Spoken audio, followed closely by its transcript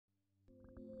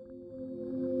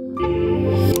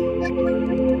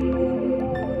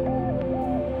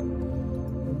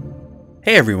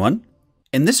Hey everyone!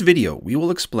 In this video, we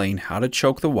will explain how to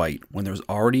choke the white when there's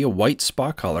already a white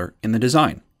spot color in the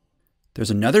design. There's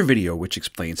another video which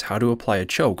explains how to apply a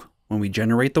choke when we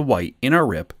generate the white in our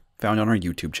RIP found on our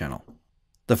YouTube channel.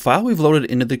 The file we've loaded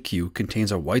into the queue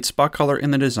contains a white spot color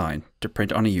in the design to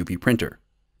print on a UV printer.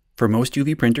 For most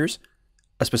UV printers,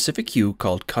 a specific queue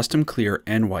called Custom Clear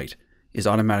and White is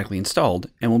automatically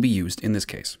installed and will be used in this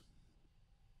case.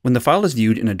 When the file is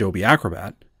viewed in Adobe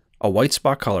Acrobat, a white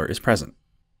spot color is present.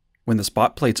 When the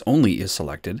spot plates only is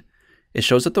selected, it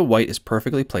shows that the white is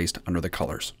perfectly placed under the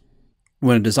colors.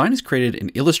 When a design is created in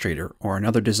Illustrator or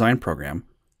another design program,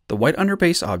 the white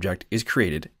underbase object is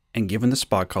created and given the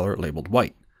spot color labeled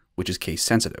white, which is case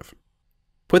sensitive.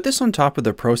 Put this on top of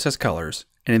the process colors,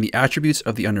 and in the attributes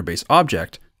of the underbase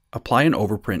object, apply an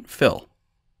overprint fill.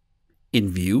 In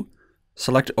View,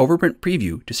 select Overprint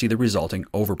Preview to see the resulting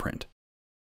overprint.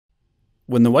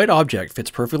 When the white object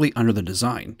fits perfectly under the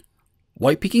design,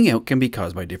 white peeking out can be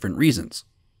caused by different reasons,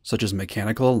 such as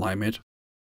mechanical alignment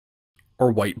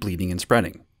or white bleeding and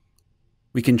spreading.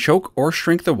 We can choke or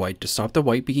shrink the white to stop the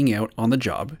white peeking out on the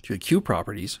job through the queue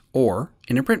properties or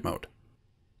in a print mode.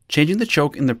 Changing the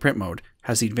choke in the print mode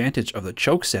has the advantage of the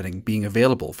choke setting being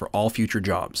available for all future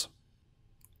jobs.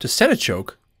 To set a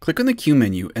choke, click on the Queue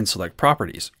menu and select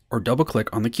Properties, or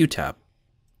double-click on the Queue tab.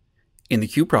 In the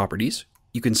Queue Properties,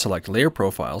 you can select layer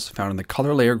profiles found in the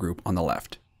color layer group on the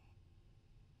left.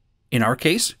 In our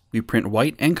case, we print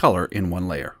white and color in one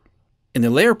layer. In the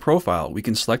layer profile, we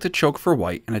can select a choke for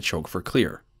white and a choke for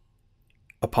clear.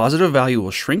 A positive value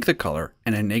will shrink the color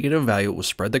and a negative value will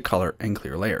spread the color and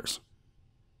clear layers.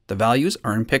 The values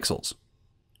are in pixels.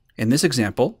 In this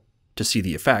example, to see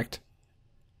the effect,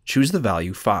 choose the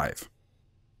value 5.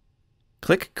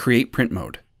 Click Create Print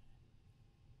Mode.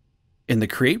 In the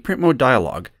Create Print Mode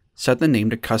dialog, set the name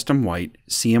to Custom White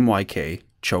CMYK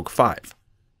Choke 5.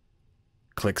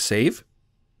 Click Save,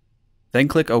 then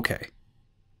click OK.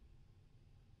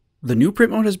 The new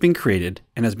print mode has been created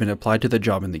and has been applied to the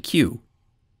job in the queue,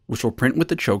 which will print with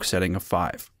the choke setting of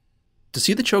 5. To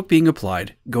see the choke being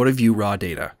applied, go to View Raw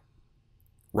Data.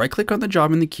 Right-click on the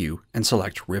job in the queue and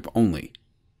select RIP Only.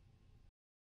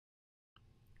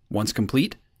 Once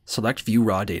complete, select View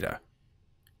Raw Data.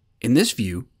 In this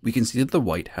view, we can see that the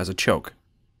white has a choke.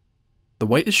 The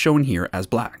white is shown here as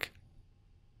black.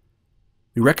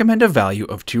 We recommend a value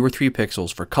of 2 or 3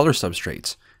 pixels for color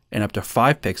substrates and up to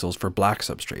 5 pixels for black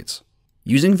substrates.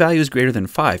 Using values greater than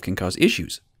 5 can cause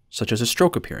issues, such as a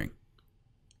stroke appearing.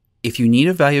 If you need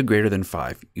a value greater than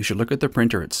 5, you should look at the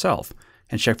printer itself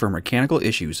and check for mechanical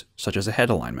issues such as a head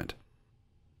alignment.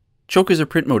 Choke is a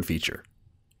print mode feature.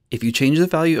 If you change the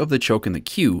value of the choke in the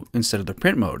queue instead of the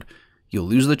print mode, you'll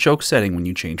lose the choke setting when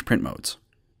you change print modes.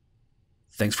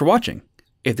 Thanks for watching.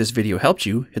 If this video helped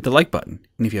you, hit the like button,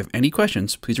 and if you have any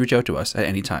questions, please reach out to us at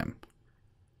any time.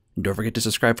 And don't forget to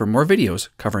subscribe for more videos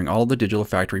covering all of the Digital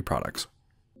Factory products.